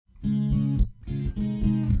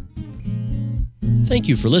Thank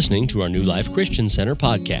you for listening to our New Life Christian Center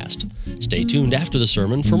podcast. Stay tuned after the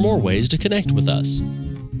sermon for more ways to connect with us.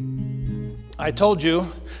 I told you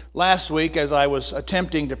last week as I was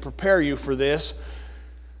attempting to prepare you for this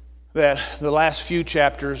that the last few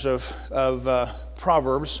chapters of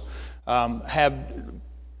Proverbs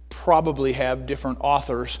probably have different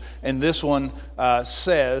authors, and this one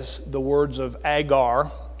says the words of Agar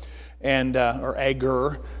or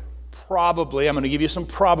Agur. Probably, I'm going to give you some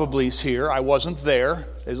probablys here. I wasn't there.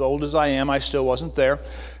 As old as I am, I still wasn't there.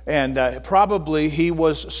 And probably he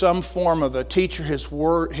was some form of a teacher.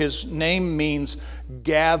 His name means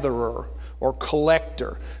gatherer or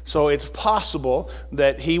collector. So it's possible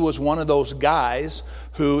that he was one of those guys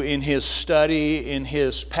who in his study, in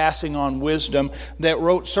his passing on wisdom, that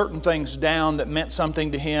wrote certain things down that meant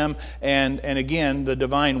something to him. And again, the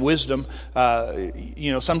divine wisdom,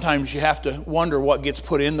 sometimes you have to wonder what gets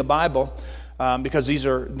put in the Bible because these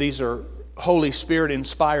are Holy Spirit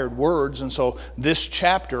inspired words. And so this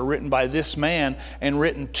chapter written by this man and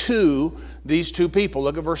written to these two people.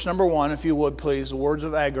 Look at verse number 1, if you would please. The words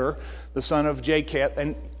of Agur, the son of Jacob.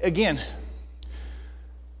 And again,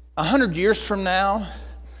 100 years from now,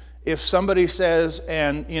 if somebody says,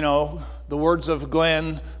 and the words of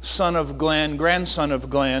Glenn, son of Glenn, grandson of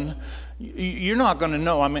Glenn, you're not going to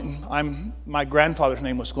know. I mean, my grandfather's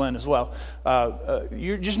name was Glenn as well.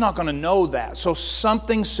 You're just not going to know that. So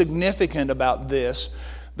something significant about this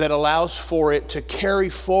that allows for it to carry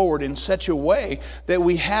forward in such a way that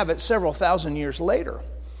we have it several thousand years later.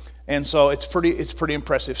 And so it's pretty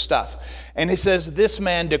impressive stuff. And it says, this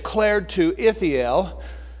man declared to Ithiel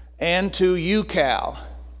and to Ucal.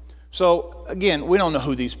 So again, we don't know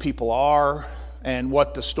who these people are and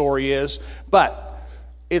what the story is, but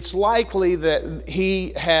it's likely that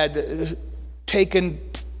he had taken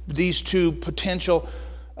these two potential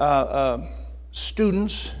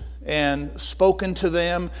students and spoken to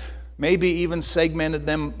them, maybe even segmented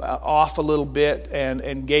them off a little bit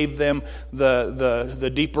and gave them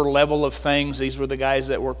the deeper level of things. These were the guys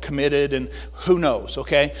that were committed, and who knows,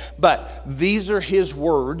 okay? But these are his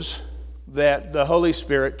words that the Holy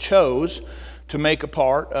Spirit chose to make a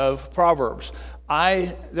part of Proverbs.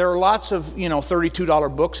 There are lots of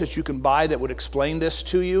 $32 books that you can buy that would explain this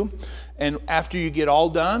to you. And after you get all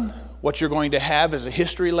done, what you're going to have is a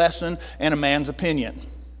history lesson and a man's opinion.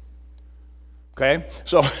 Okay?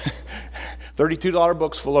 So $32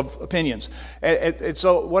 books full of opinions. And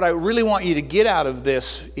so what I really want you to get out of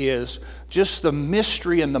this is just the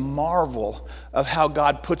mystery and the marvel of how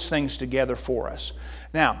God puts things together for us.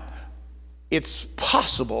 Now, it's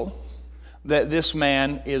possible that this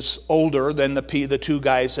man is older than the two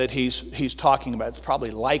guys that he's talking about. It's probably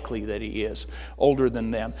likely that he is older than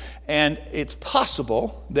them. And it's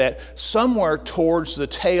possible that somewhere towards the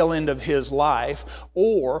tail end of his life,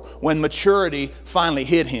 or when maturity finally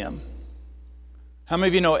hit him. How many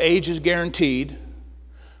of you know age is guaranteed,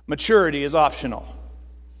 maturity is optional?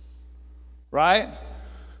 Right?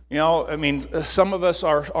 Some of us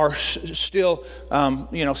are still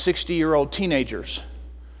 60-year-old teenagers.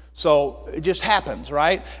 So it just happens,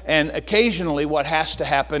 right? And occasionally what has to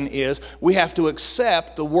happen is we have to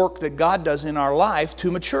accept the work that God does in our life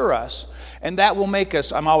to mature us. And that will make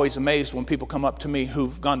us, I'm always amazed when people come up to me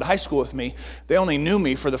who've gone to high school with me. They only knew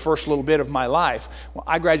me for the first little bit of my life. Well,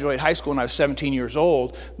 I graduated high school when I was 17 years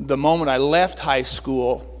old. The moment I left high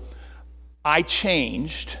school, I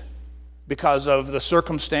changed because of the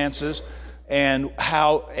circumstances and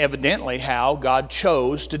how God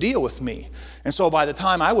chose to deal with me. And so by the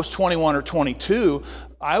time I was 21 or 22,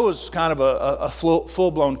 I was kind of a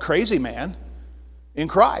full-blown crazy man in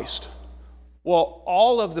Christ. Well,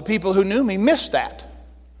 all of the people who knew me missed that.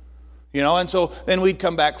 And so then we'd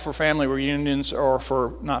come back for family reunions, or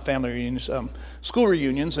for, not family reunions, school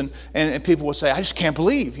reunions, and people would say, I just can't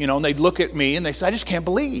believe, and they'd look at me and they say, I just can't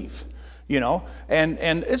believe. And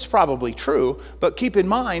it's probably true, but keep in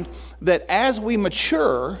mind that as we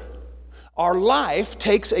mature, our life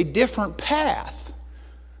takes a different path.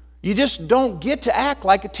 You just don't get to act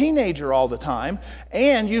like a teenager all the time,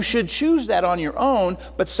 and you should choose that on your own,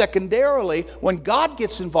 but secondarily, when God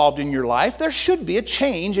gets involved in your life, there should be a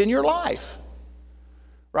change in your life.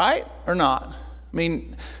 Right? Or not?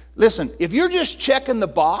 Listen, if you're just checking the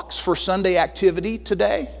box for Sunday activity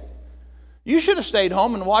today, you should have stayed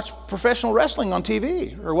home and watched professional wrestling on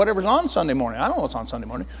TV or whatever's on Sunday morning. I don't know what's on Sunday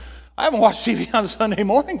morning. I haven't watched TV on Sunday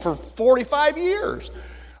morning for 45 years.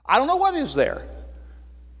 I don't know what is there.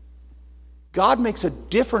 God makes a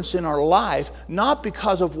difference in our life, not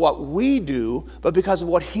because of what we do, but because of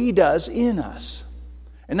what He does in us.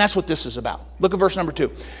 And that's what this is about. Look at verse number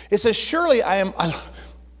 2. It says, surely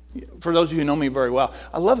for those of you who know me very well,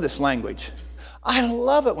 I love this language. I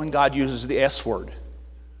love it when God uses the S word.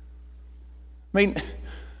 I mean,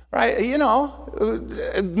 right, you know,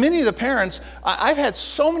 many of the parents, I've had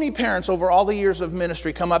so many parents over all the years of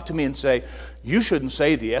ministry come up to me and say, you shouldn't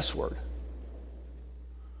say the S word.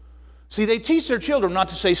 See, they teach their children not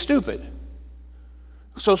to say stupid.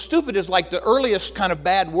 So stupid is like the earliest kind of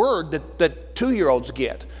bad word that 2-year-olds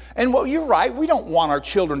get. And well, you're right, we don't want our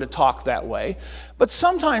children to talk that way. But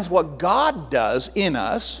sometimes what God does in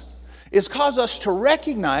us is cause us to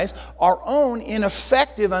recognize our own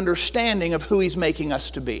ineffective understanding of who He's making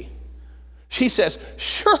us to be. She says,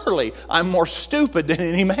 surely I'm more stupid than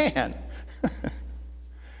any man.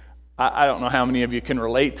 I don't know how many of you can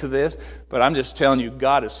relate to this, but I'm just telling you,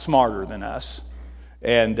 God is smarter than us.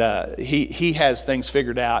 And he has things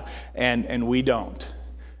figured out, and we don't.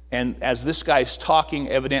 And as this guy's talking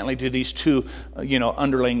evidently to these two,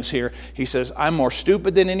 underlings here, he says, I'm more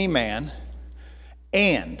stupid than any man,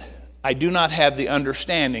 and I do not have the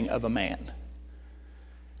understanding of a man.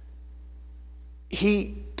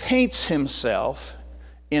 He paints himself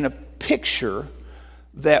in a picture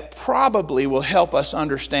that probably will help us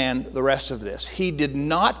understand the rest of this. He did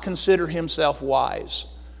not consider himself wise.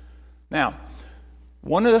 Now,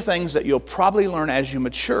 one of the things that you'll probably learn as you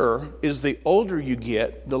mature is the older you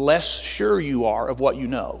get, the less sure you are of what you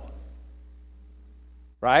know.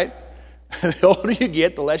 Right? The older you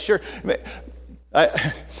get, the less sure.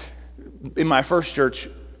 In my first church,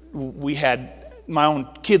 we had, my own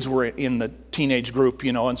kids were in the teenage group,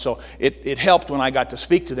 and so it helped when I got to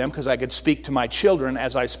speak to them because I could speak to my children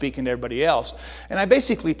as I speak to everybody else. And I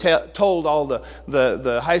basically told all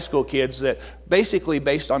the high school kids that basically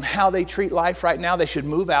based on how they treat life right now, they should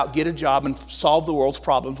move out, get a job, and solve the world's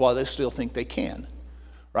problems while they still think they can,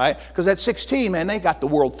 right? Because at 16, man, they got the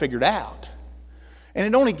world figured out. And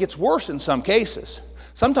it only gets worse in some cases.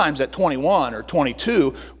 Sometimes at 21 or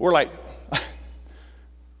 22, we're like,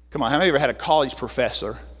 come on, how many of you ever had a college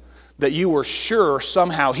professor that you were sure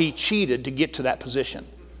somehow he cheated to get to that position?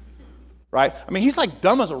 Right? I mean, he's like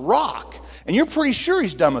dumb as a rock, and you're pretty sure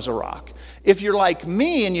he's dumb as a rock. If you're like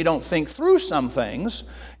me and you don't think through some things,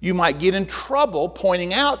 you might get in trouble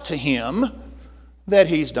pointing out to him that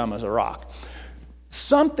he's dumb as a rock.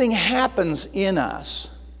 Something happens in us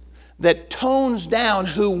that tones down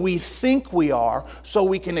who we think we are so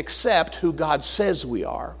we can accept who God says we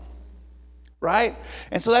are. Right?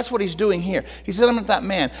 And so that's what he's doing here. He said, I'm not that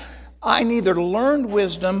man. I neither learned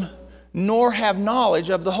wisdom nor have knowledge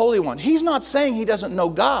of the Holy One. He's not saying he doesn't know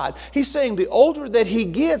God. He's saying the older that he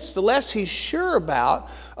gets, the less he's sure about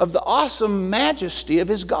of the awesome majesty of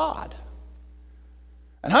his God.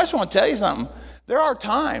 And I just want to tell you something. There are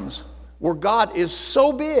times where God is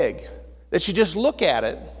so big that you just look at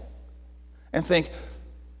it and think,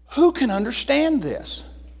 who can understand this?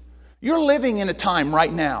 You're living in a time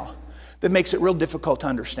right now that makes it real difficult to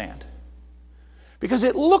understand. Because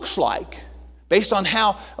it looks like, based on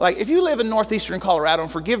how, like if you live in northeastern Colorado,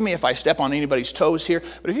 and forgive me if I step on anybody's toes here,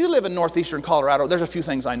 but if you live in northeastern Colorado, there's a few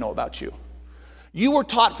things I know about you. You were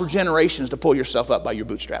taught for generations to pull yourself up by your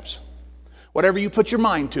bootstraps. Whatever you put your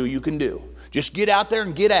mind to, you can do. Just get out there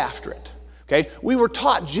and get after it. Okay? We were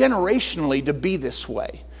taught generationally to be this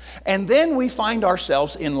way. And then we find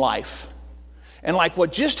ourselves in life. And like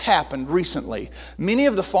what just happened recently, many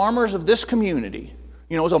of the farmers of this community,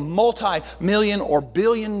 it was a multi-million or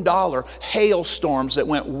billion-dollar hailstorms that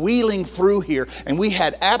went wheeling through here, and we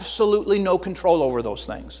had absolutely no control over those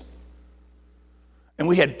things. And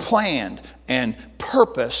we had planned and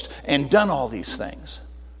purposed and done all these things.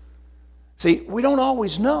 See, we don't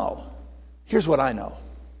always know. Here's what I know.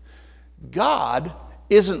 God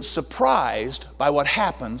isn't surprised by what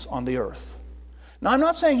happens on the earth. Now, I'm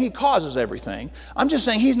not saying he causes everything. I'm just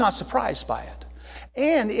saying he's not surprised by it.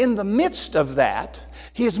 And in the midst of that,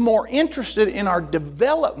 he is more interested in our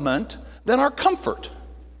development than our comfort.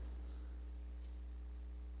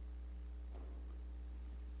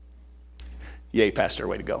 Yay, Pastor,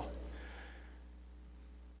 way to go.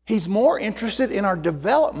 He's more interested in our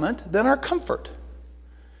development than our comfort.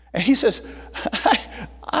 And he says,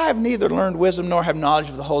 I have neither learned wisdom nor have knowledge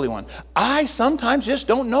of the Holy One. I sometimes just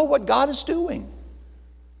don't know what God is doing.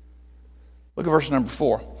 Look at verse number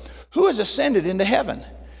 4. Who has ascended into heaven?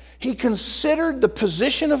 He considered the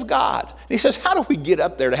position of God. And he says, how do we get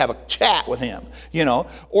up there to have a chat with him?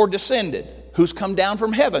 Or descended, who's come down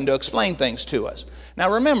from heaven to explain things to us.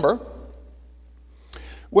 Now remember,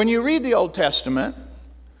 when you read the Old Testament,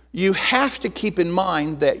 you have to keep in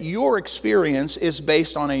mind that your experience is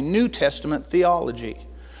based on a New Testament theology.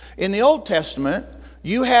 In the Old Testament,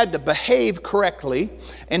 you had to behave correctly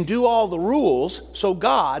and do all the rules so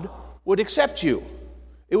God would accept you.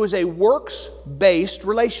 It was a works-based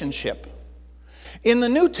relationship. In the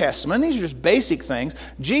New Testament, these are just basic things.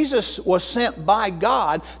 Jesus was sent by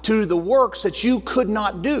God to do the works that you could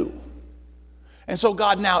not do. And so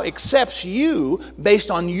God now accepts you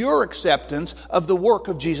based on your acceptance of the work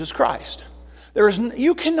of Jesus Christ.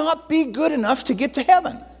 You cannot be good enough to get to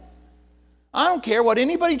heaven. I don't care what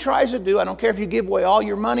anybody tries to do. I don't care if you give away all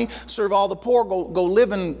your money, serve all the poor, go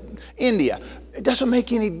live in India. It doesn't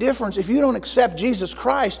make any difference. If you don't accept Jesus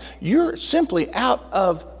Christ, you're simply out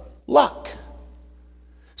of luck.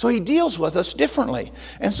 So he deals with us differently.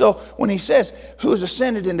 And so when he says, who has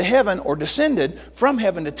ascended into heaven or descended from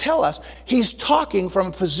heaven to tell us, he's talking from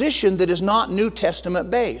a position that is not New Testament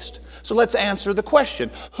based. So let's answer the question.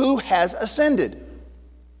 Who has ascended?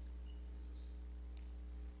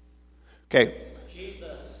 Okay.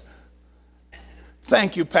 Jesus.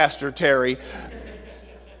 Thank you, Pastor Terry.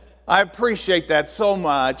 I appreciate that so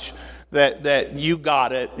much. That you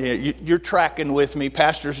got it. You're tracking with me.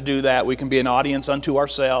 Pastors do that. We can be an audience unto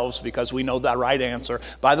ourselves because we know the right answer.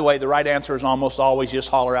 By the way, the right answer is almost always just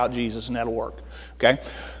holler out Jesus and that'll work. Okay?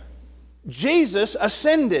 Jesus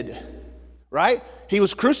ascended, right? He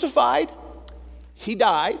was crucified. He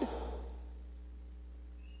died,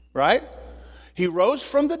 right? He rose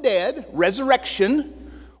from the dead,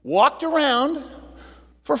 resurrection, walked around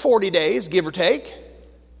for 40 days, give or take.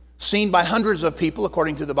 Seen by hundreds of people,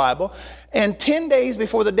 according to the Bible. And 10 days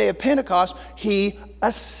before the day of Pentecost, he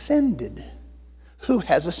ascended. Who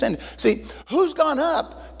has ascended? See, who's gone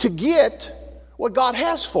up to get what God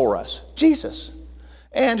has for us? Jesus.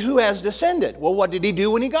 And who has descended? Well, what did he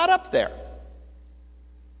do when he got up there?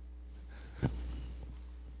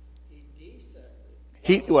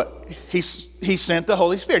 He descended. He sent the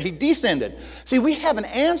Holy Spirit. He descended. See, we have an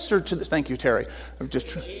answer to this. Thank you, Terry.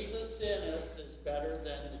 Jesus in us is better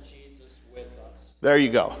than the Jesus with us. There you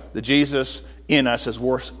go. The Jesus in us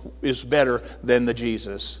is better than the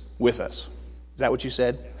Jesus with us. Is that what you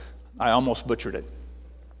said? I almost butchered it.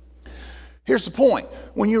 Here's the point.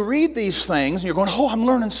 When you read these things and you're going, oh, I'm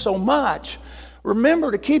learning so much,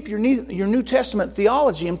 remember to keep your New Testament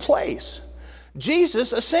theology in place.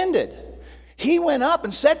 Jesus ascended. He went up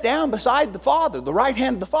and sat down beside the Father, the right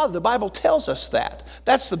hand of the Father. The Bible tells us that.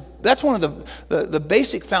 That's one of the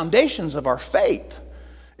basic foundations of our faith,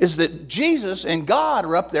 is that Jesus and God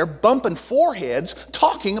are up there bumping foreheads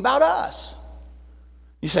talking about us.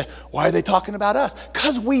 You say, why are they talking about us?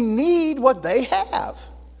 Because we need what they have.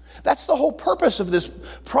 That's the whole purpose of this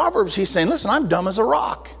Proverbs. He's saying, listen, I'm dumb as a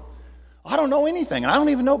rock. I don't know anything, and I don't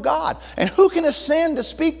even know God. And who can ascend to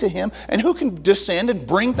speak to him, and who can descend and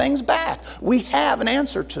bring things back? We have an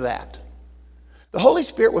answer to that. The Holy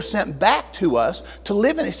Spirit was sent back to us to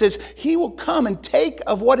live in it. It says he will come and take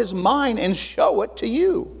of what is mine and show it to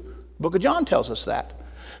you. The book of John tells us that.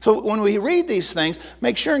 So when we read these things,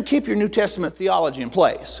 make sure and keep your New Testament theology in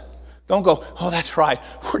place. Don't go, oh, that's right.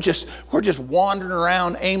 We're just wandering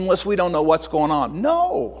around aimless. We don't know what's going on.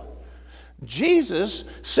 No.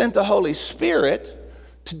 Jesus sent the Holy Spirit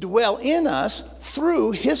to dwell in us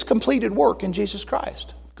through his completed work in Jesus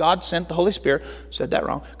Christ. God sent the Holy Spirit, said that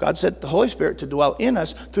wrong. God sent the Holy Spirit to dwell in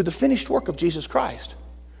us through the finished work of Jesus Christ.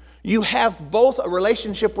 You have both a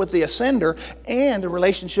relationship with the ascender and a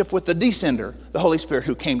relationship with the descender, the Holy Spirit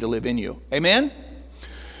who came to live in you. Amen?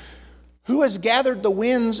 Who has gathered the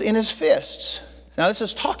winds in his fists? Now this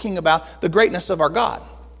is talking about the greatness of our God.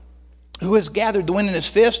 Who has gathered the wind in his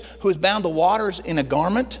fist? Who has bound the waters in a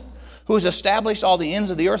garment? Who has established all the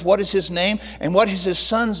ends of the earth? What is his name? And what is his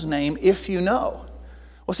son's name, if you know?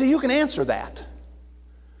 Well, see, you can answer that.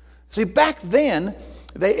 See, back then,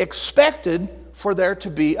 they expected for there to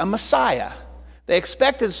be a Messiah. They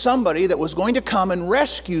expected somebody that was going to come and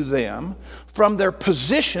rescue them from their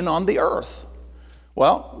position on the earth.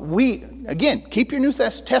 Well, again, keep your New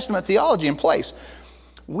Testament theology in place.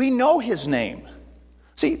 We know his name.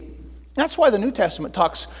 See, that's why the New Testament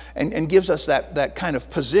talks and gives us that kind of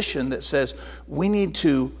position that says we need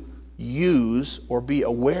to use or be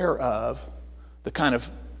aware of the kind of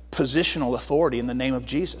positional authority in the name of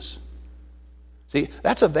Jesus. See,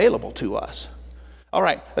 that's available to us. All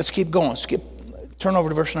right, let's keep going. Turn over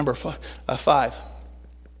to verse number 5.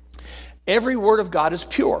 Every word of God is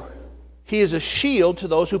pure. He is a shield to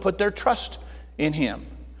those who put their trust in him.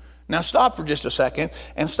 Now stop for just a second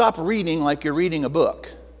and stop reading like you're reading a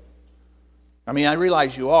book. I mean, I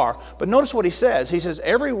realize you are, but notice what he says. He says,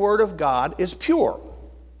 every word of God is pure.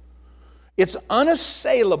 It's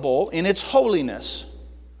unassailable in its holiness.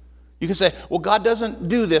 You can say, well, God doesn't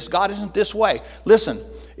do this. God isn't this way. Listen,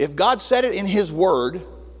 if God said it in his word,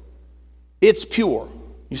 it's pure.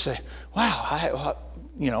 You say, wow,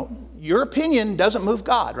 your opinion doesn't move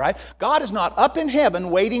God, right? God is not up in heaven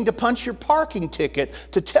waiting to punch your parking ticket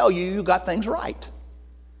to tell you got things right.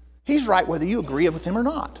 He's right whether you agree with him or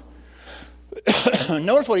not.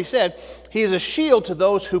 Notice what he said. He is a shield to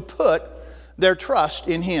those who put their trust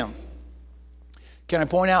in him. Can I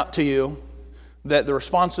point out to you that the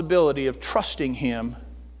responsibility of trusting him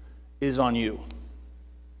is on you?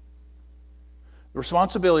 The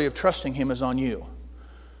responsibility of trusting him is on you.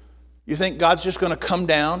 You think God's just going to come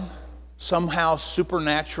down somehow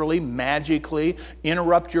supernaturally, magically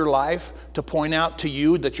interrupt your life to point out to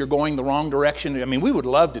you that you're going the wrong direction? I mean, we would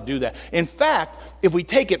love to do that. In fact, if we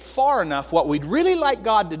take it far enough, what we'd really like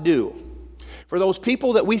God to do for those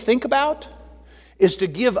people that we think about is to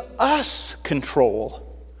give us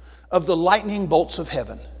control of the lightning bolts of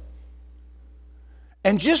heaven.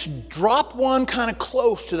 And just drop one kind of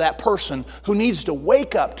close to that person who needs to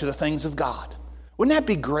wake up to the things of God. Wouldn't that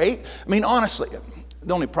be great? I mean, honestly,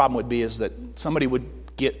 the only problem would be is that somebody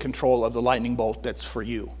would get control of the lightning bolt that's for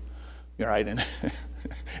you. Right? And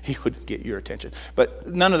he would get your attention. But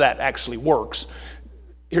none of that actually works.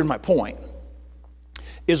 Here's my point.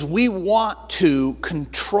 Is we want to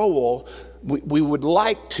control, we would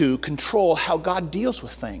like to control how God deals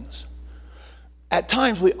with things. At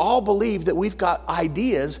times we all believe that we've got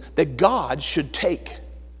ideas that God should take.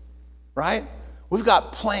 Right? We've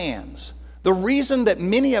got plans. The reason that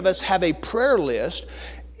many of us have a prayer list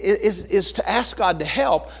is to ask God to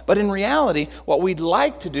help. But in reality, what we'd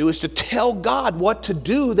like to do is to tell God what to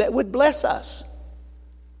do that would bless us.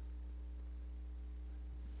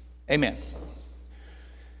 Amen.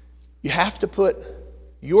 You have to put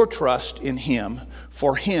your trust in him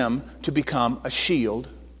for him to become a shield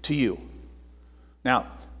to you. Now,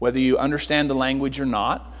 whether you understand the language or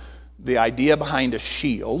not, the idea behind a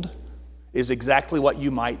shield is exactly what you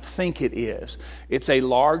might think it is. It's a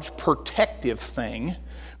large protective thing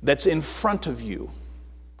that's in front of you.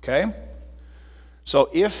 Okay? So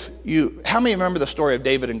how many remember the story of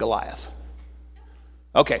David and Goliath?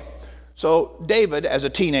 Okay. So David, as a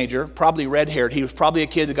teenager, probably red-haired, he was probably a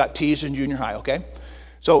kid that got teased in junior high, okay?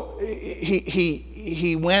 So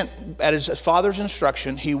he went, at his father's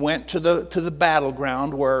instruction, he went to the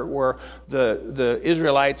battleground where the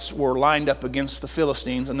Israelites were lined up against the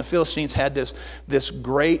Philistines, and the Philistines had this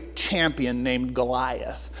great champion named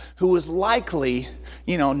Goliath, who was likely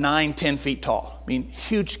 9-10 feet tall. I mean,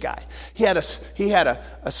 huge guy. He had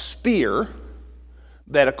a spear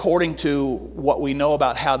that, according to what we know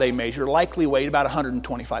about how they measure, likely weighed about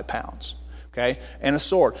 125 pounds. Okay, and a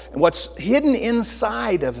sword. And what's hidden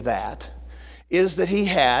inside of that is that he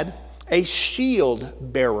had a shield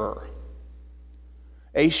bearer.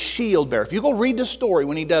 A shield bearer. If you go read the story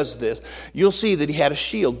when he does this, you'll see that he had a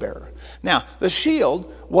shield bearer. Now, the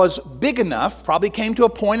shield was big enough, probably came to a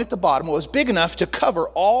point at the bottom, it was big enough to cover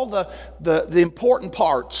all the important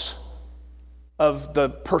parts of the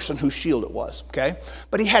person whose shield it was. Okay?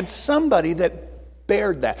 But he had somebody that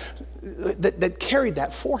bared that carried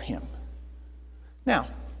that for him. Now,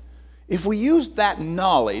 if we use that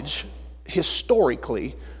knowledge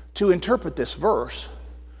historically to interpret this verse,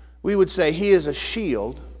 we would say he is a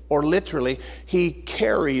shield, or literally, he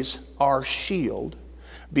carries our shield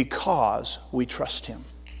because we trust him.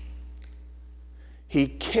 He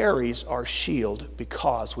carries our shield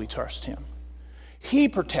because we trust him. He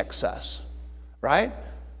protects us, right?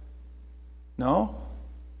 No?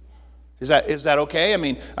 Is that okay? I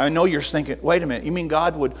mean, I know you're thinking, wait a minute, you mean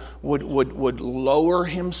God would lower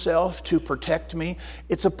himself to protect me?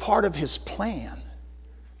 It's a part of his plan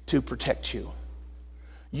to protect you.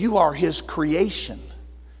 You are his creation.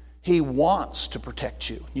 He wants to protect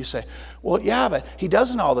you. You say, well, yeah, but he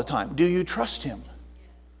doesn't all the time. Do you trust him?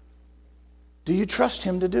 Do you trust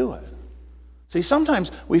him to do it? See,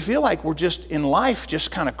 sometimes we feel like we're just in life,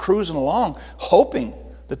 just kind of cruising along, hoping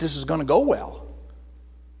that this is going to go well.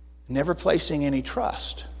 Never placing any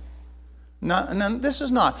trust. And then this is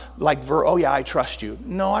not like, oh yeah, I trust you.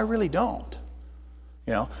 No, I really don't.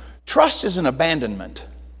 Trust is an abandonment.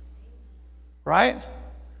 Right? I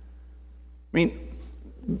mean,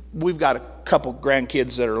 we've got a couple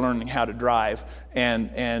grandkids that are learning how to drive,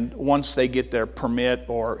 and once they get their permit,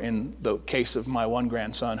 or in the case of my one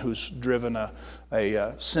grandson who's driven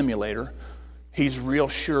a simulator, he's real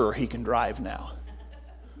sure he can drive now.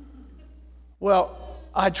 Well,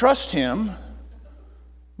 I trust him,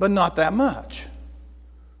 but not that much,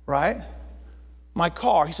 right? My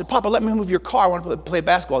car, he said, Papa, let me move your car. I want to play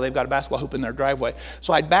basketball. They've got a basketball hoop in their driveway.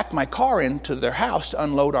 So I backed my car into their house to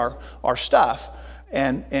unload our stuff.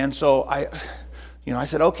 And so I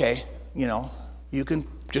said, okay, you can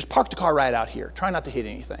just park the car right out here. Try not to hit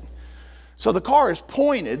anything. So the car is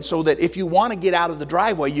pointed so that if you want to get out of the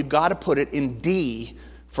driveway, you got to put it in D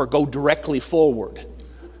for go directly forward,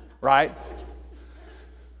 right?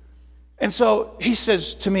 And so he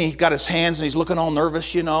says to me, he's got his hands and he's looking all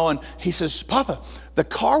nervous, and he says, Papa, the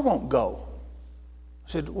car won't go. I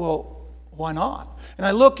said, well, why not? And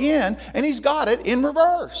I look in and he's got it in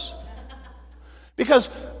reverse. Because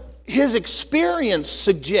his experience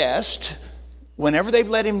suggests whenever they've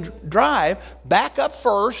let him drive, back up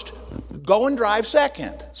first, go and drive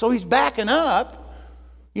second. So he's backing up.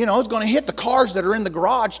 He's going to hit the cars that are in the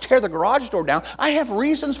garage, tear the garage door down. I have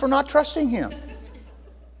reasons for not trusting him.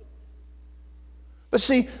 But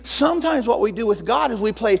see, sometimes what we do with God is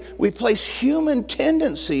we place human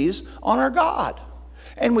tendencies on our God.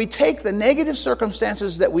 And we take the negative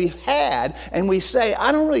circumstances that we've had and we say,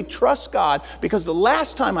 I don't really trust God because the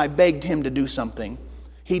last time I begged him to do something,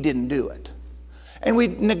 he didn't do it. And we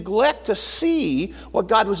neglect to see what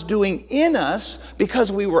God was doing in us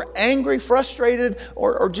because we were angry, frustrated,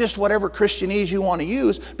 or just whatever Christianese you want to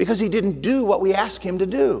use because he didn't do what we asked him to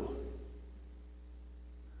do.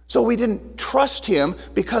 So we didn't trust him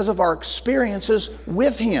because of our experiences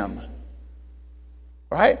with him.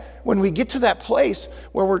 Right? When we get to that place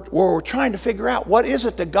where we're trying to figure out what is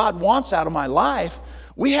it that God wants out of my life,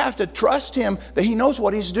 we have to trust him that he knows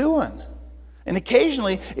what he's doing. And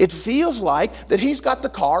occasionally it feels like that he's got the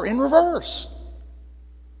car in reverse.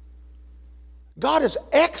 God is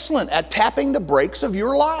excellent at tapping the brakes of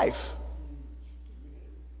your life.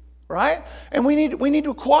 Right? And we need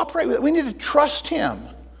to cooperate with it. We need to trust him.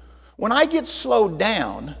 When I get slowed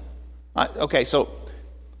down, so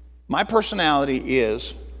my personality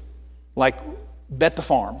is like bet the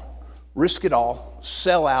farm, risk it all,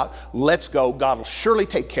 sell out, let's go, God will surely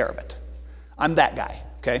take care of it. I'm that guy,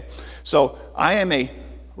 okay? So I am a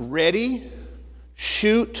ready,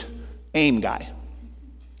 shoot, aim guy.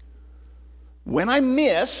 When I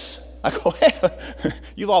miss, I go,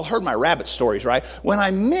 you've all heard my rabbit stories, right? When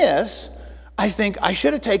I miss, I think I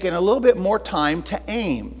should have taken a little bit more time to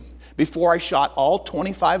aim before I shot all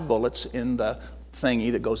 25 bullets in the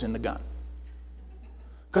thingy that goes in the gun.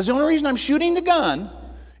 Because the only reason I'm shooting the gun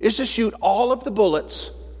is to shoot all of the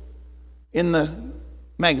bullets in the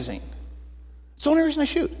magazine. It's the only reason I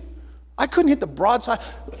shoot. I couldn't hit the broadside.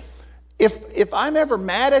 If I'm ever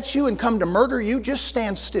mad at you and come to murder you, just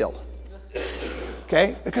stand still.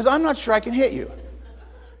 Okay? Because I'm not sure I can hit you.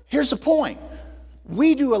 Here's the point.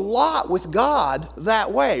 We do a lot with God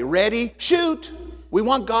that way. Ready, shoot. We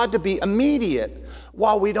want God to be immediate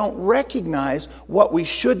while we don't recognize what we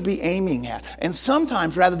should be aiming at. And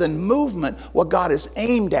sometimes, rather than movement, what God is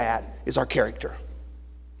aimed at is our character.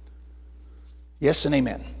 Yes and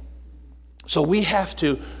amen. So we have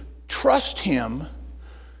to trust him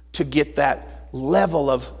to get that level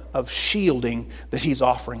of shielding that he's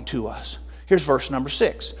offering to us. Here's verse number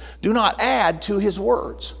 6. Do not add to his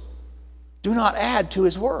words. Do not add to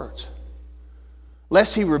his words,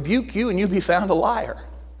 lest he rebuke you and you be found a liar.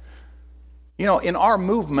 In our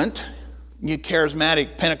movement, you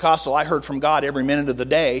charismatic, Pentecostal, I heard from God every minute of the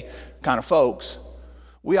day kind of folks,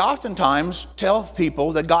 we oftentimes tell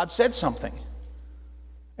people that God said something.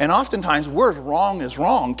 And oftentimes we're as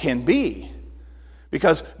wrong can be.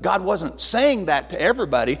 Because God wasn't saying that to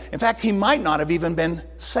everybody. In fact, he might not have even been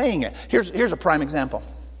saying it. Here's a prime example.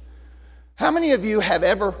 How many of you have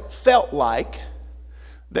ever felt like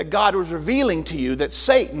that God was revealing to you that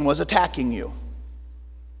Satan was attacking you?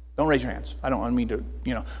 Don't raise your hands. I don't mean to,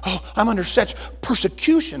 I'm under such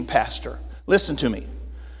persecution, Pastor. Listen to me.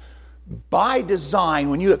 By design,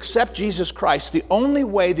 when you accept Jesus Christ, the only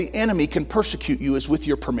way the enemy can persecute you is with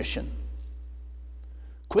your permission.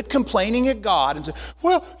 Quit complaining at God and say,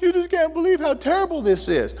 well, you just can't believe how terrible this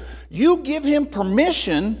is. You give him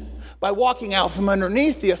permission by walking out from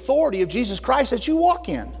underneath the authority of Jesus Christ that you walk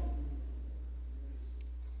in.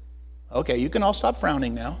 Okay, you can all stop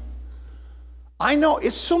frowning now. I know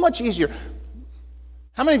it's so much easier.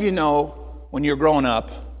 How many of you know when you're growing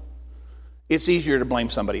up, it's easier to blame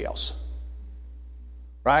somebody else?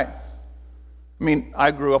 Right? I mean, I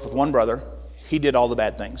grew up with one brother. He did all the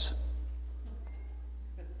bad things.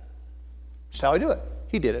 That's how I do it.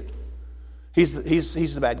 He did it. He's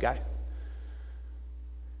the bad guy.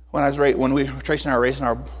 When Tracy and I were raising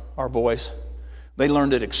our boys, they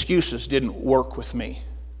learned that excuses didn't work with me.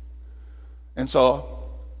 And so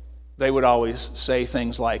they would always say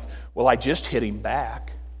things like, well, I just hit him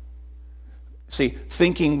back. See,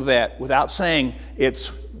 thinking that without saying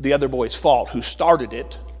it's the other boy's fault who started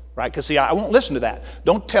it, right? Because see, I won't listen to that.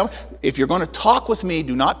 Don't tell me. If you're going to talk with me,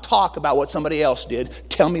 do not talk about what somebody else did.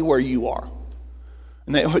 Tell me where you are.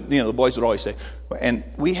 And they, the boys would always say, and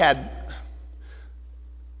we had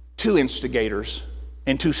 2 instigators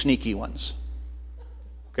and 2 sneaky ones.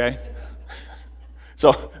 Okay?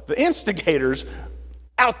 So the instigators,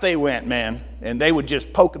 out they went, man. And they would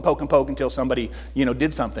just poke and poke and poke until somebody,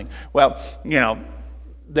 did something. Well,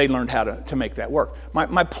 they learned how to make that work.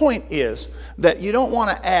 My point is that you don't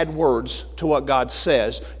want to add words to what God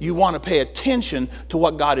says. You want to pay attention to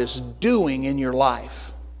what God is doing in your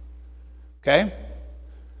life. Okay?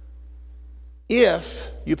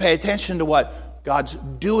 If you pay attention to what God's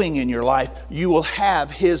doing in your life, you will have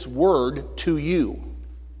His word to you.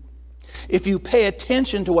 If you pay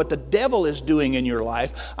attention to what the devil is doing in your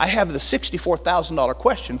life, I have the $64,000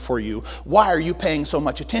 question for you. Why are you paying so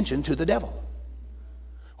much attention to the devil?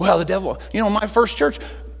 Well, the devil, my first church,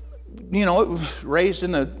 raised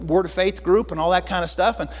in the Word of Faith group and all that kind of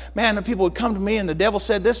stuff. And man, the people would come to me and the devil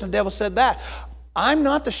said this and the devil said that. I'm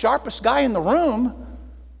not the sharpest guy in the room,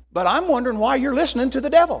 but I'm wondering why you're listening to the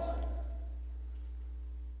devil.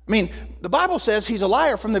 I mean, the Bible says he's a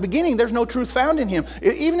liar from the beginning. There's no truth found in him.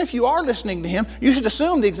 Even if you are listening to him, you should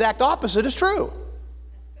assume the exact opposite is true.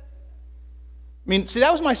 I mean, see,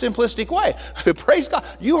 that was my simplistic way. Praise God.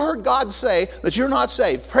 You heard God say that you're not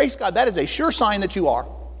saved. Praise God. That is a sure sign that you are.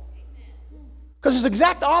 Because it's the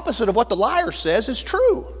exact opposite of what the liar says is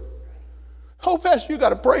true. Oh, Pastor, you got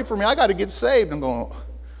to pray for me. I got to get saved. I'm going,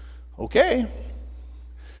 okay.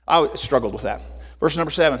 I struggled with that. Verse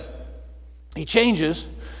number 7. He changes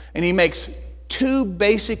and he makes 2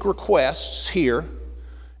 basic requests here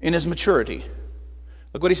in his maturity.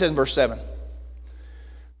 Look what he says in verse 7.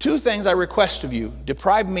 2 things I request of you.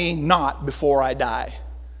 Deprive me not before I die.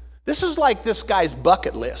 This is like this guy's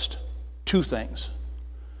bucket list. 2 things.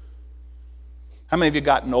 How many of you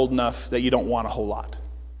gotten old enough that you don't want a whole lot?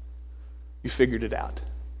 You figured it out,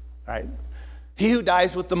 right? He who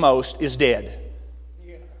dies with the most is dead.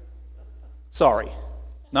 Sorry.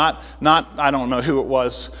 Not. I don't know who it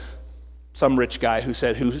was, some rich guy who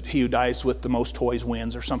said he who dies with the most toys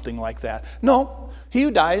wins or something like that. No, he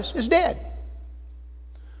who dies is dead.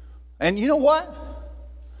 And you know what?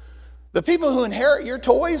 The people who inherit your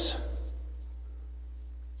toys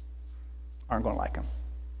aren't going to like them.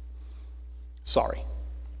 Sorry.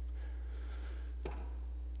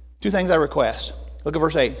 2 things I request. Look at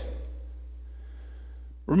verse 8.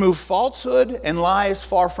 Remove falsehood and lies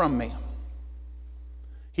far from me.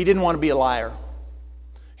 He didn't want to be a liar.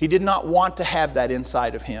 He did not want to have that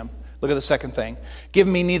inside of him. Look at the second thing. Give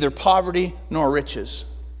me neither poverty nor riches.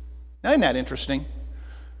 Now, isn't that interesting?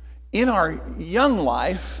 In our young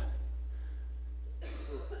life,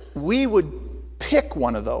 we would pick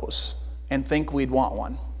one of those and think we'd want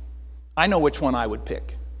one. I know which one I would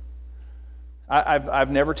pick. I've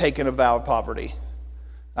never taken a vow of poverty.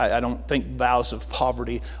 I don't think vows of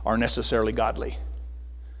poverty are necessarily godly.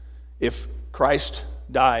 If Christ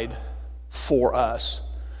died for us,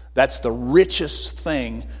 that's the richest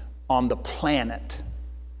thing on the planet.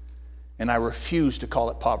 And I refuse to call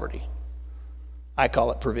it poverty. I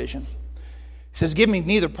call it provision. He says, give me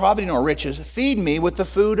neither poverty nor riches. Feed me with the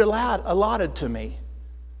food allotted to me.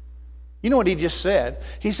 You know what he just said?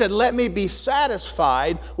 He said, let me be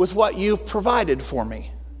satisfied with what you've provided for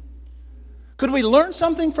me. Could we learn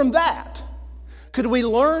something from that? Could we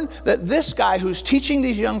learn that this guy who's teaching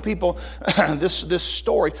these young people this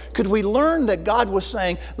story, could we learn that God was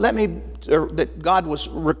saying, that God was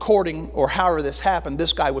recording, or however this happened,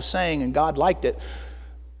 this guy was saying and God liked it,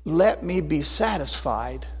 let me be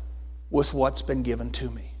satisfied with what's been given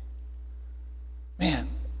to me. Man,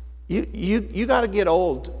 you got to get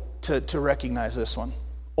old to recognize this one.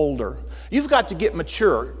 Older. You've got to get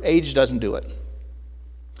mature. Age doesn't do it.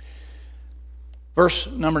 Verse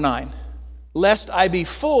number 9. Lest I be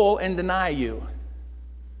full and deny you.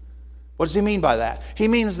 What does he mean by that? He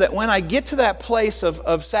means that when I get to that place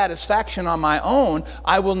of satisfaction on my own,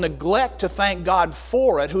 I will neglect to thank God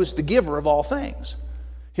for it, who is the giver of all things.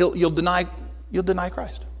 You'll deny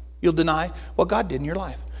Christ. You'll deny what God did in your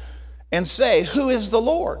life. And say, who is the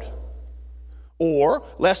Lord? Or,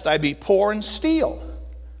 lest I be poor and steal.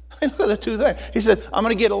 Look at the 2 things. He said, I'm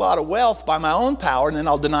going to get a lot of wealth by my own power, and then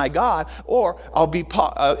I'll deny God, or I'll be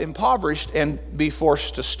impoverished and be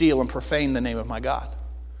forced to steal and profane the name of my God.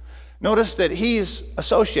 Notice that he's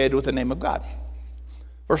associated with the name of God.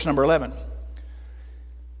 Verse number 11.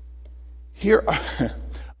 Here,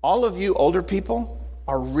 all of you older people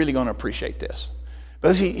are really going to appreciate this.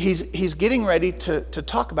 Because he's getting ready to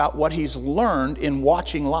talk about what he's learned in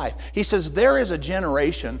watching life. He says, there is a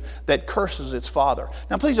generation that curses its father.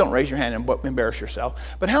 Now, please don't raise your hand and embarrass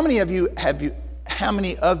yourself. But how many of you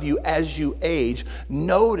as you age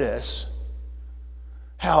notice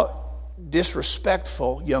how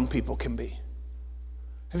disrespectful young people can be?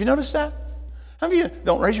 Have you noticed that? How many of you,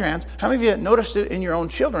 don't raise your hands, how many of you noticed it in your own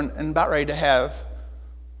children and about ready to have,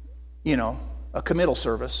 a committal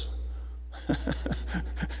service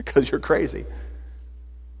because you're crazy?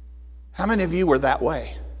 How many of you were that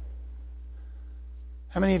way?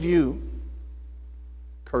 How many of you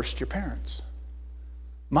cursed your parents?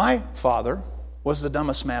 My father was the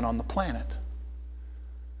dumbest man on the planet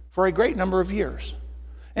for a great number of years.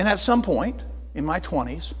 And at some point in my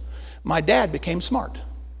 20s, my dad became smart.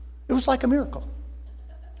 It was like a miracle.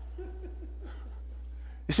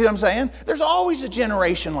 You see what I'm saying? There's always a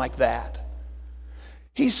generation like that.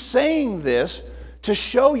 He's saying this to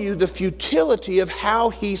show you the futility of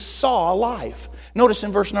how he saw life. Notice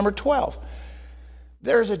in verse number 12,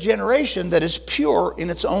 there's a generation that is pure in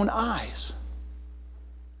its own eyes.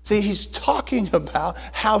 See, he's talking about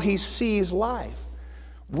how he sees life.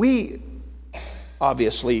 We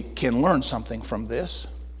obviously can learn something from this.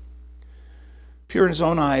 Pure in his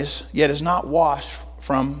own eyes, yet is not washed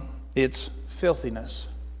from its filthiness.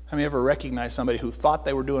 Have you ever recognized somebody who thought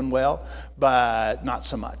they were doing well, but not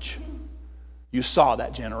so much? You saw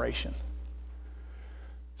that generation.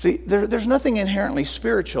 See, there's nothing inherently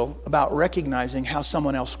spiritual about recognizing how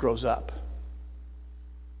someone else grows up.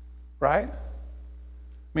 Right?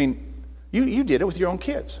 I mean, you did it with your own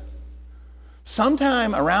kids.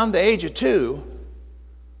 Sometime around the age of 2,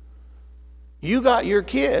 you got your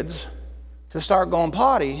kids to start going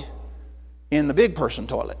potty in the big person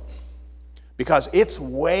toilet. Because it's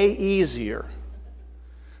way easier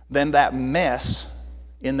than that mess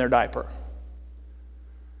in their diaper.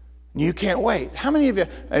 You can't wait. How many of you,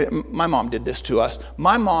 my mom did this to us.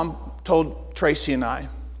 My mom told Tracy and I,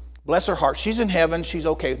 bless her heart, she's in heaven, she's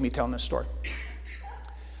okay with me telling this story.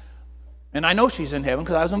 And I know she's in heaven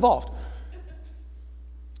because I was involved.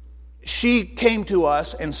 She came to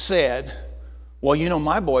us and said, well,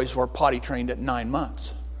 my boys were potty trained at 9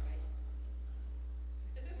 months.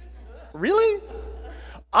 Really?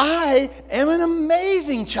 I am an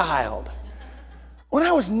amazing child. When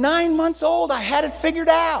I was 9 months old, I had it figured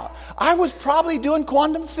out. I was probably doing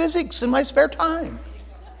quantum physics in my spare time.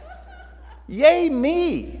 Yay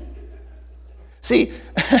me. See,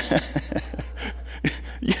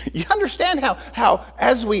 you understand how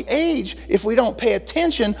as we age, if we don't pay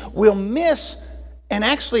attention, we'll miss and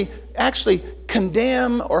actually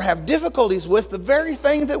condemn or have difficulties with the very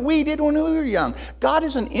thing that we did when we were young. God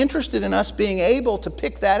isn't interested in us being able to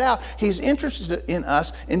pick that out. He's interested in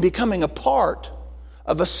us in becoming a part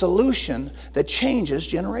of a solution that changes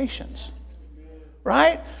generations.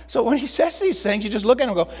 Right? So when he says these things, you just look at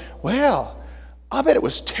him and go, well, I bet it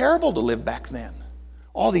was terrible to live back then.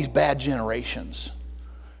 All these bad generations.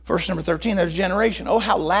 Verse number 13, there's a generation. Oh,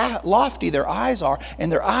 how lofty their eyes are,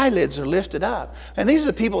 and their eyelids are lifted up. And these are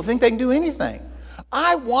the people who think they can do anything.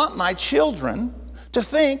 I want my children to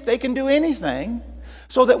think they can do anything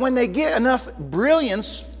so that when they get enough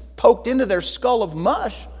brilliance poked into their skull of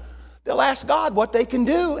mush, they'll ask God what they can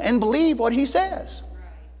do and believe what he says.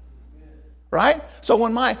 Right? So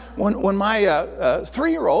when my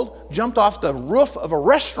 3-year-old jumped off the roof of a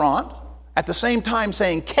restaurant at the same time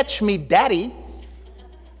saying, "Catch me, Daddy,"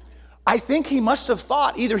 I think he must have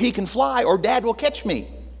thought either he can fly or Dad will catch me.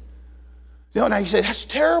 Now he said, that's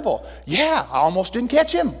terrible. Yeah, I almost didn't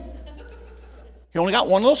catch him. He only got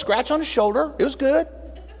one little scratch on his shoulder. It was good.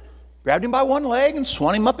 Grabbed him by one leg and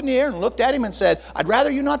swung him up in the air and looked at him and said, I'd rather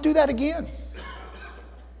you not do that again.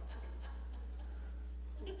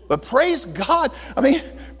 But praise God. I mean,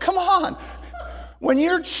 come on. When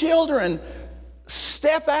your children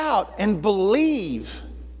step out and believe,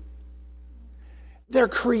 they're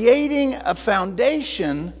creating a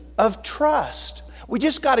foundation of trust. We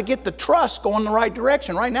just got to get the trust going the right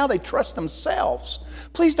direction. Right now, they trust themselves.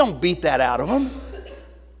 Please don't beat that out of them.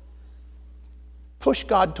 Push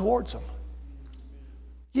God towards them.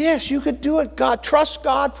 Yes, you could do it. God, trust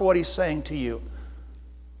God for what he's saying to you.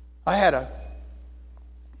 I had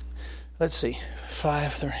let's see,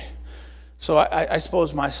 5, 3. So I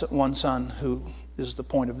suppose my one son, who is the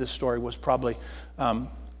point of this story, was probably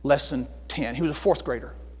less than 10. He was a 4th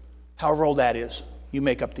grader. However old that is, you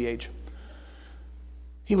make up the age.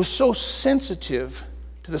 He was so sensitive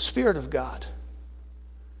to the Spirit of God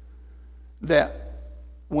that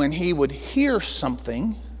when he would hear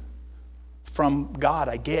something from God,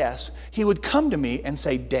 I guess, he would come to me and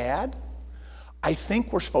say, Dad, I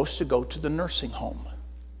think we're supposed to go to the nursing home.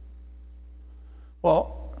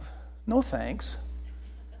 Well, no thanks.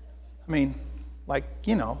 I mean, like,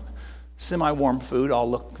 semi-warm food all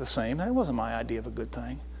looked the same. That wasn't my idea of a good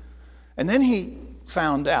thing. And then he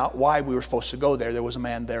found out why we were supposed to go there. There was a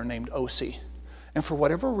man there named O.C. And for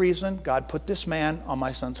whatever reason, God put this man on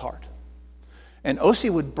my son's heart. And O.C.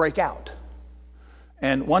 would break out.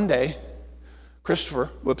 And one day, Christopher,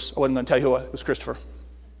 I wasn't going to tell you who it was, Christopher.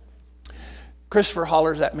 Christopher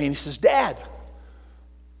hollers at me and he says, Dad,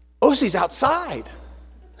 Osie's outside.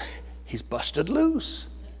 He's busted loose.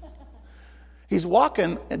 He's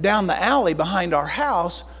walking down the alley behind our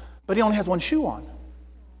house, but he only has one shoe on.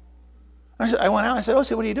 I went out and I said,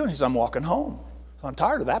 Osie, what are you doing? He said, I'm walking home. So I'm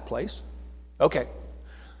tired of that place. Okay.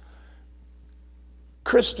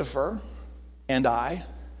 Christopher and I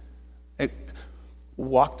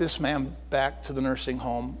walked this man back to the nursing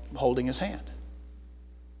home holding his hand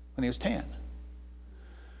when he was 10.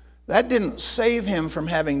 That didn't save him from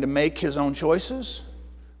having to make his own choices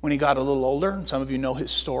when he got a little older. And some of you know his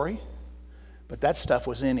story. But that stuff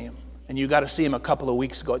was in him. And you got to see him a couple of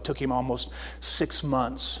weeks ago. It took him almost 6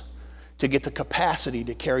 months to get the capacity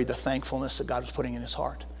to carry the thankfulness that God was putting in his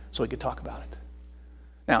heart so he could talk about it.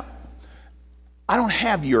 Now, I don't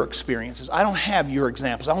have your experiences. I don't have your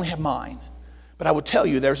examples. I only have mine. But I would tell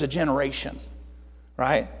you there's a generation,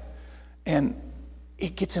 right? And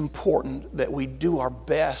it gets important that we do our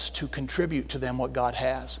best to contribute to them what God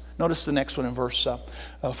has. Notice the next one in verse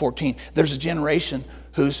 14. There's a generation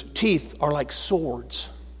whose teeth are like swords,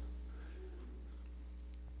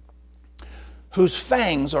 whose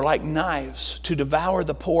fangs are like knives to devour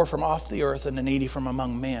the poor from off the earth and the needy from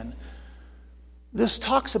among men. This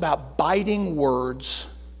talks about biting words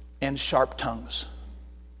and sharp tongues.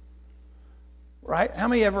 Right? How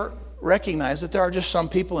many ever recognize that there are just some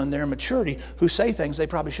people in their maturity who say things they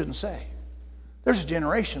probably shouldn't say? There's a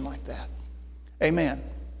generation like that. Amen.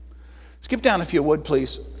 Skip down if you would,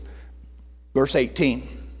 please. Verse 18.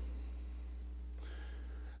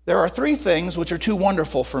 There are 3 things which are too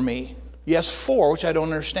wonderful for me. Yes, 4, which I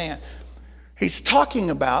don't understand. He's talking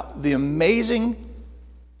about the amazing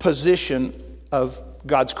position of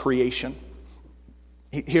God's creation.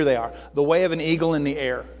 Here they are. The way of an eagle in the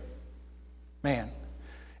air. Man,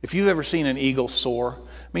 if you've ever seen an eagle soar,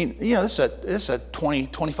 I mean, you know, this is a 20,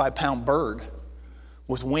 25-pound bird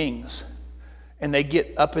with wings. And they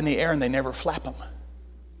get up in the air and they never flap them.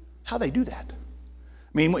 How do they do that?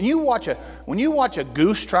 I mean, when you watch a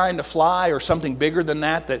goose trying to fly or something bigger than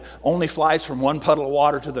that only flies from one puddle of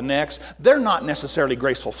water to the next, they're not necessarily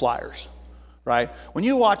graceful flyers, right? When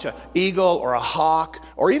you watch an eagle or a hawk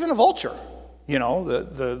or even a vulture, you know,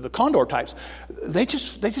 the condor types, they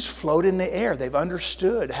just float in the air. They've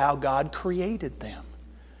understood how God created them.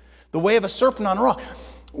 The way of a serpent on a rock.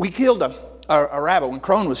 We killed a rabbit when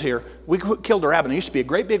Crone was here. We killed a rabbit. There used to be a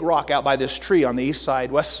great big rock out by this tree on the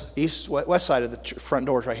west side of the front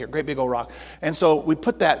doors right here. Great big old rock. And so we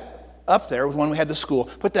put that up there when we had the school.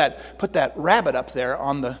 Put that rabbit up there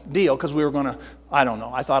on the deal because we were going to, I don't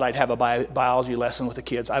know. I thought I'd have a biology lesson with the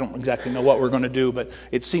kids. I don't exactly know what we're going to do, but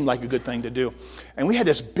it seemed like a good thing to do. And we had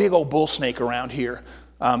this big old bull snake around here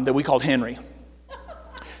that we called Henry.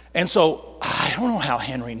 And so I don't know how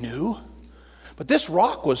Henry knew. But this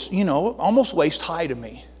rock was, you know, almost waist high to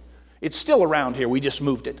me. It's still around here. We just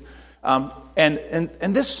moved it.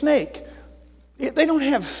 And this snake, they don't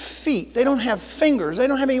have feet. They don't have fingers. They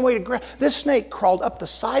don't have any way to grab. This snake crawled up the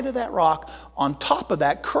side of that rock, on top of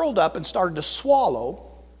that, curled up and started to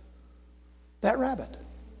swallow that rabbit.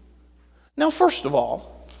 Now, first of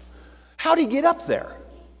all, how'd he get up there?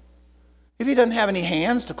 If he doesn't have any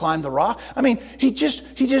hands to climb the rock, I mean, he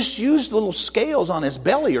just used little scales on his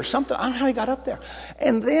belly or something. I don't know how he got up there.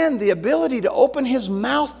 And then the ability to open his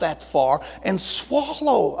mouth that far and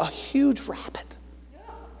swallow a huge rabbit.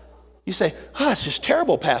 You say, it's just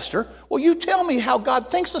terrible, Pastor. Well, you tell me how God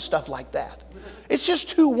thinks of stuff like that. It's just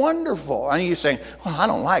too wonderful. I mean, you're saying, I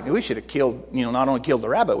don't like it. We should have killed, not only killed the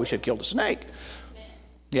rabbit, we should have killed the snake.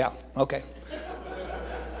 Yeah, okay.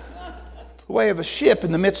 The way of a ship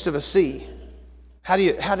in the midst of a sea. How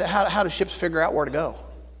do ships figure out where to go?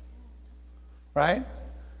 Right?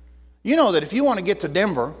 You know that if you want to get to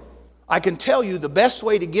Denver, I can tell you the best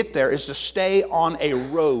way to get there is to stay on a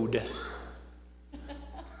road.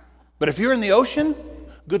 But if you're in the ocean,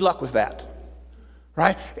 good luck with that.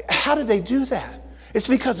 Right? How did they do that? It's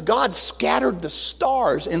because God scattered the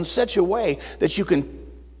stars in such a way that you can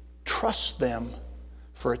trust them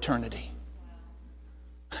for eternity.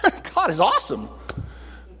 God is awesome.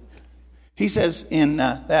 He says in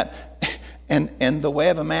that, and the way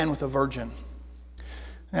of a man with a virgin.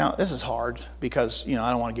 Now, this is hard because, I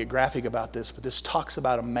don't want to get graphic about this, but this talks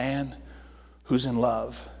about a man who's in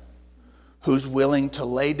love, who's willing to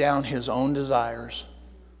lay down his own desires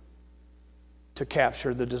to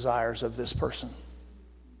capture the desires of this person.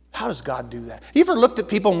 How does God do that? You ever looked at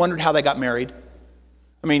people and wondered how they got married?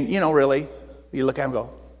 I mean, really? You look at them and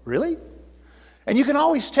go, really? And you can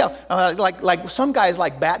always tell, like some guys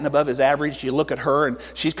like batting above his average. You look at her and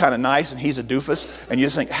she's kind of nice and he's a doofus. And you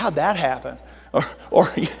just think, how'd that happen? Or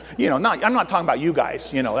I'm not talking about you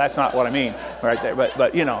guys. That's not what I mean right there.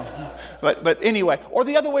 But anyway, or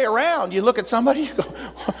the other way around. You look at somebody, you go,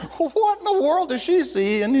 what in the world does she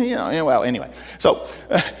see? And, well, anyway. So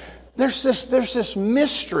there's this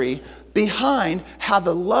mystery behind how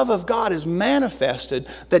the love of God is manifested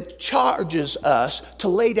that charges us to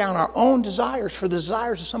lay down our own desires for the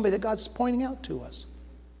desires of somebody that God's pointing out to us.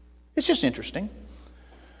 It's just interesting.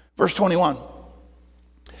 Verse 21.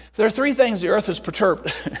 There are three things the earth is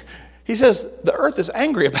perturbed. He says, the earth is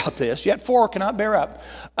angry about this, yet four cannot bear up.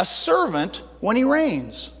 A servant when he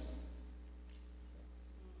reigns.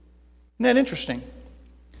 Isn't that interesting?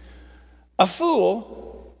 A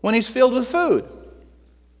fool when he's filled with food.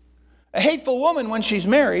 A hateful woman when she's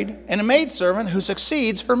married, and a maidservant who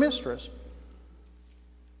succeeds her mistress.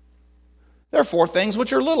 There are four things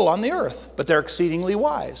which are little on the earth, but they're exceedingly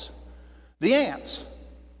wise. The ants.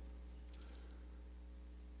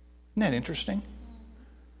 Isn't that interesting?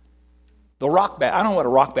 The rock badger. I don't know what a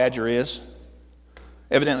rock badger is.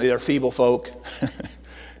 Evidently, they're feeble folk.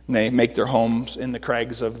 And they make their homes in the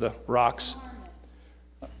crags of the rocks.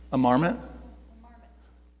 A marmot?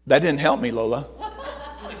 That didn't help me, Lola.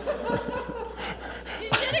 You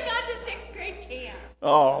should have gone to 6th grade camp.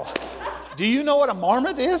 Oh. Do you know what a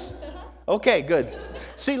marmot is? Okay, good.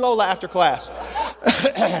 See Lola after class.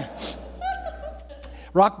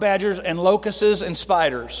 Rock badgers and locusts and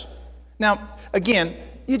spiders. Now, again,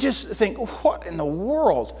 you just think, what in the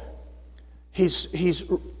world? He's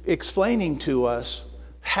explaining to us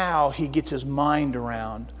how he gets his mind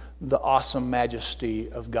around the awesome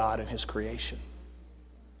majesty of God and his creation.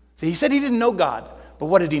 See, he said he didn't know God, but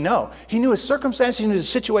what did he know? He knew his circumstances, he knew his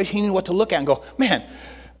situation, he knew what to look at and go, man,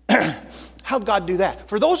 how'd God do that?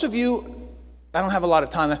 For those of you, I don't have a lot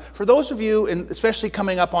of time, for those of you, and especially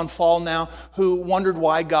coming up on fall now, who wondered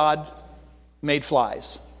why God made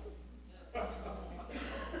flies.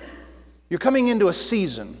 You're coming into a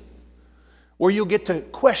season where you'll get to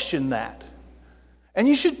question that. And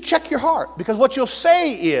you should check your heart, because what you'll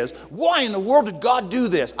say is, why in the world did God do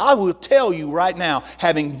this? I will tell you right now,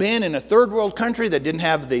 having been in a third world country that didn't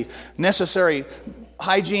have the necessary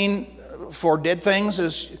hygiene for dead things,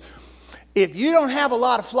 is if you don't have a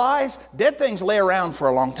lot of flies, dead things lay around for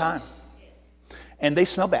a long time. And they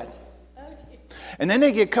smell bad. And then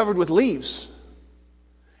they get covered with leaves.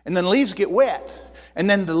 And then leaves get wet. And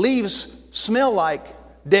then the leaves smell like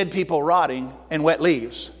dead people rotting and wet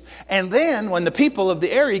leaves. And then when the people of the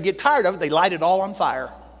area get tired of it, they light it all on fire.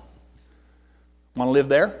 Want to live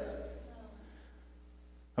there?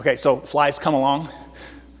 Okay, so flies come along,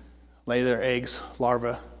 lay their eggs,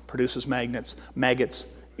 larvae, produces maggots,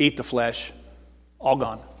 eat the flesh, all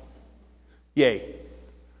gone. Yay.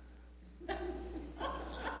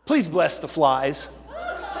 Please bless the flies.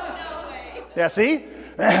 Yeah, see?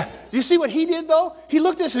 Do you see what he did, though? He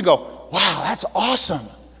looked at this and go, wow, that's awesome.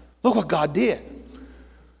 Look what God did.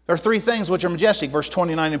 There are three things which are majestic. Verse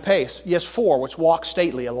 29 in pace. Yes, four, which walk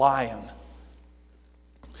stately, a lion.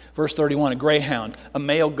 Verse 31, a greyhound, a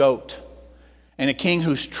male goat, and a king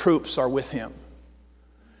whose troops are with him.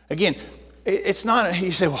 Again, it's not,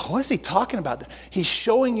 you say, well, what is he talking about? He's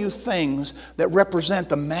showing you things that represent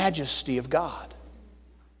the majesty of God.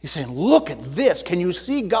 He's saying, look at this. Can you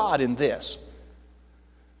see God in this?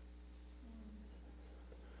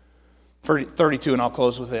 32, and I'll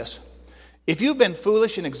close with this. If you've been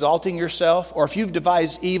foolish in exalting yourself, or if you've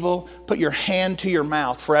devised evil, put your hand to your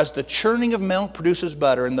mouth. For as the churning of milk produces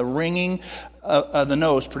butter, and the wringing of the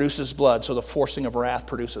nose produces blood, so the forcing of wrath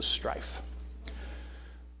produces strife.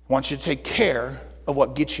 I want you to take care of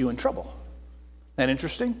what gets you in trouble. Isn't that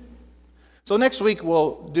interesting? So next week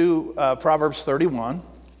we'll do Proverbs 31.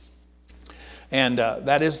 And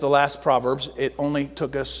that is the last Proverbs. It only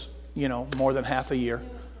took us, more than half a year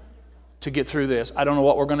to get through this. I don't know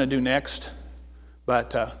what we're going to do next,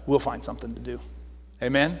 but we'll find something to do.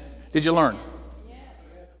 Amen? Did you learn? Yes.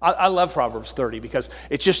 I love Proverbs 30 because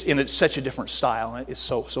it's just in such a different style. And it's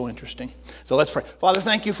so interesting. So let's pray. Father,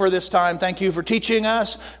 thank you for this time. Thank you for teaching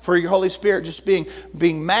us, for your Holy Spirit just being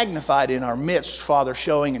magnified in our midst, Father,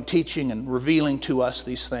 showing and teaching and revealing to us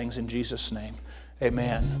these things in Jesus' name.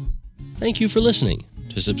 Amen. Thank you for listening.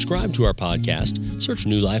 To subscribe to our podcast, search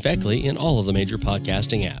New Life Eckley in all of the major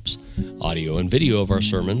podcasting apps. Audio and video of our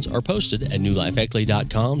sermons are posted at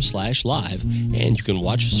newlifeeckley.com/live, and you can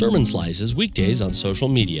watch sermon slices weekdays on social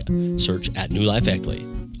media. Search at New Life Eckley.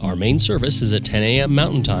 Our main service is at 10 a.m.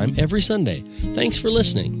 Mountain Time every Sunday. Thanks for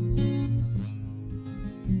listening.